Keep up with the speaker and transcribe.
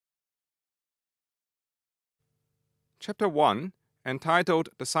Chapter 1, entitled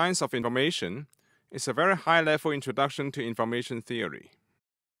The Science of Information, is a very high-level introduction to information theory.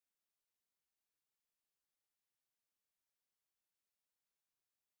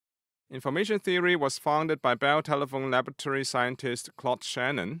 Information theory was founded by Bell Telephone Laboratory scientist Claude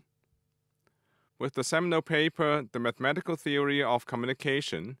Shannon with the seminal paper The Mathematical Theory of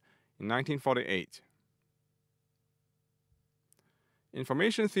Communication in 1948.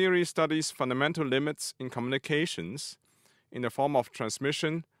 Information theory studies fundamental limits in communications in the form of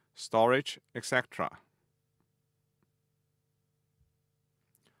transmission, storage, etc.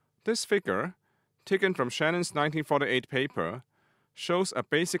 This figure, taken from Shannon's 1948 paper, shows a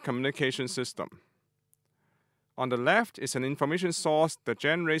basic communication system. On the left is an information source that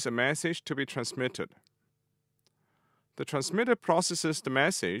generates a message to be transmitted. The transmitter processes the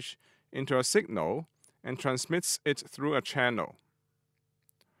message into a signal and transmits it through a channel.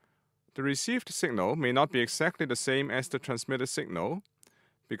 The received signal may not be exactly the same as the transmitted signal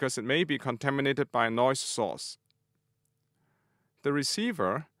because it may be contaminated by a noise source. The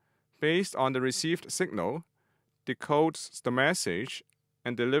receiver, based on the received signal, decodes the message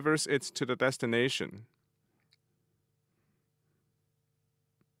and delivers it to the destination.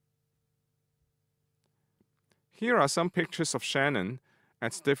 Here are some pictures of Shannon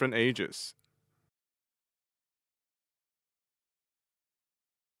at different ages.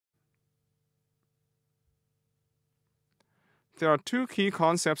 There are two key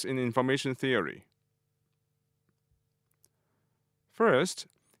concepts in information theory. First,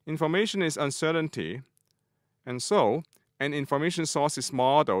 information is uncertainty, and so an information source is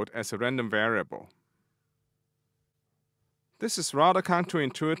modeled as a random variable. This is rather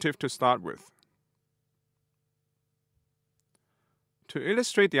counterintuitive to start with. To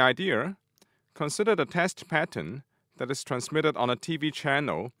illustrate the idea, consider the test pattern that is transmitted on a TV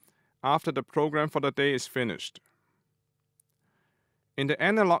channel after the program for the day is finished. In the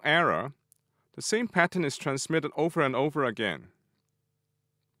analog era, the same pattern is transmitted over and over again.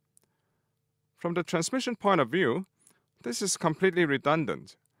 From the transmission point of view, this is completely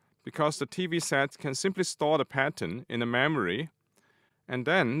redundant because the TV set can simply store the pattern in a memory and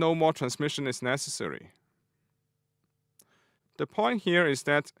then no more transmission is necessary. The point here is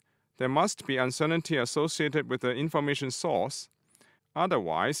that there must be uncertainty associated with the information source,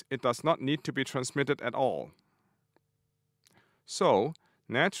 otherwise it does not need to be transmitted at all. So,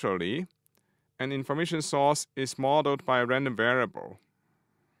 naturally, an information source is modeled by a random variable.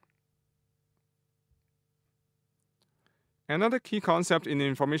 Another key concept in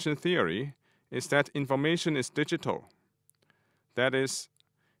information theory is that information is digital. That is,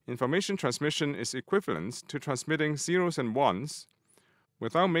 information transmission is equivalent to transmitting zeros and ones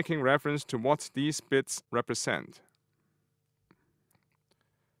without making reference to what these bits represent.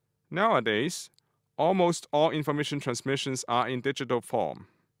 Nowadays, almost all information transmissions are in digital form,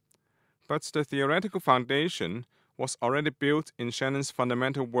 but the theoretical foundation was already built in Shannon's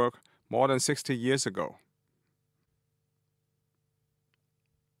fundamental work more than 60 years ago.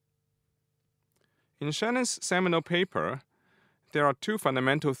 In Shannon's seminal paper, there are two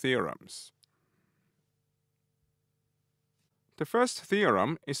fundamental theorems. The first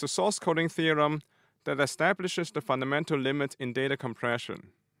theorem is the source coding theorem that establishes the fundamental limit in data compression.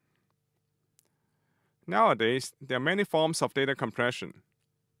 Nowadays, there are many forms of data compression.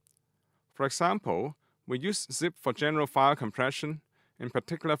 For example, we use zip for general file compression, in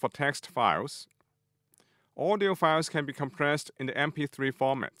particular for text files. Audio files can be compressed in the MP3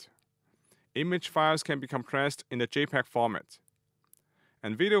 format. Image files can be compressed in the JPEG format.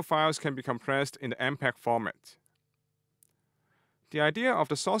 And video files can be compressed in the MPEG format. The idea of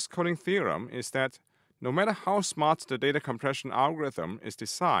the source coding theorem is that no matter how smart the data compression algorithm is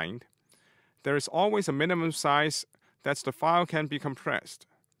designed, there is always a minimum size that the file can be compressed.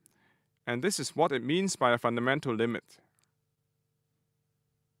 And this is what it means by a fundamental limit.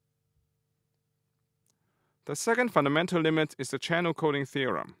 The second fundamental limit is the channel coding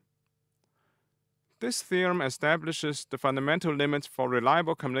theorem. This theorem establishes the fundamental limit for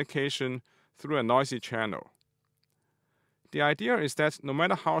reliable communication through a noisy channel. The idea is that no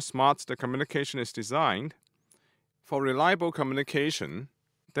matter how smart the communication is designed, for reliable communication,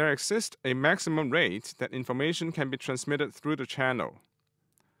 there exists a maximum rate that information can be transmitted through the channel.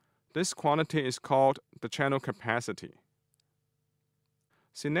 This quantity is called the channel capacity.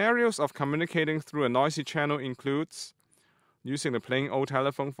 Scenarios of communicating through a noisy channel includes using the plain old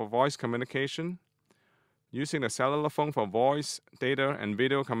telephone for voice communication, using the cellular phone for voice, data, and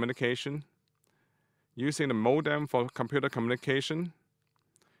video communication, using the modem for computer communication,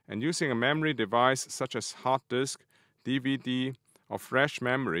 and using a memory device such as hard disk, DVD, or flash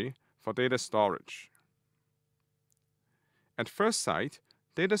memory for data storage. At first sight,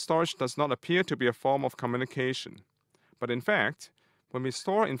 data storage does not appear to be a form of communication. But in fact, when we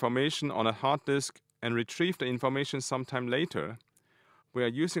store information on a hard disk and retrieve the information sometime later, we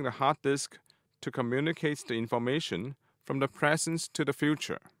are using the hard disk to communicate the information from the present to the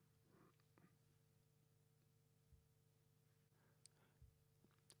future.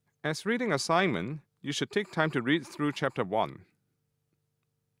 As reading assignment, you should take time to read through Chapter 1.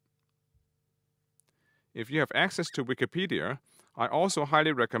 If you have access to Wikipedia, I also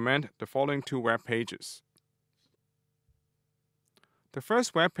highly recommend the following 2 web pages. The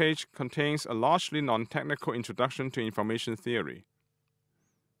first web page contains a largely non-technical introduction to information theory.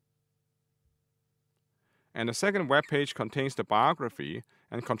 And the second web page contains the biography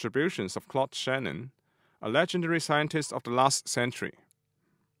and contributions of Claude Shannon, a legendary scientist of the last century.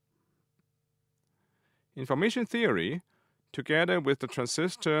 Information theory, together with the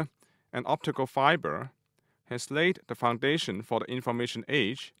transistor and optical fiber, has laid the foundation for the information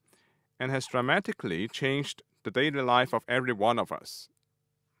age and has dramatically changed the daily life of every one of us.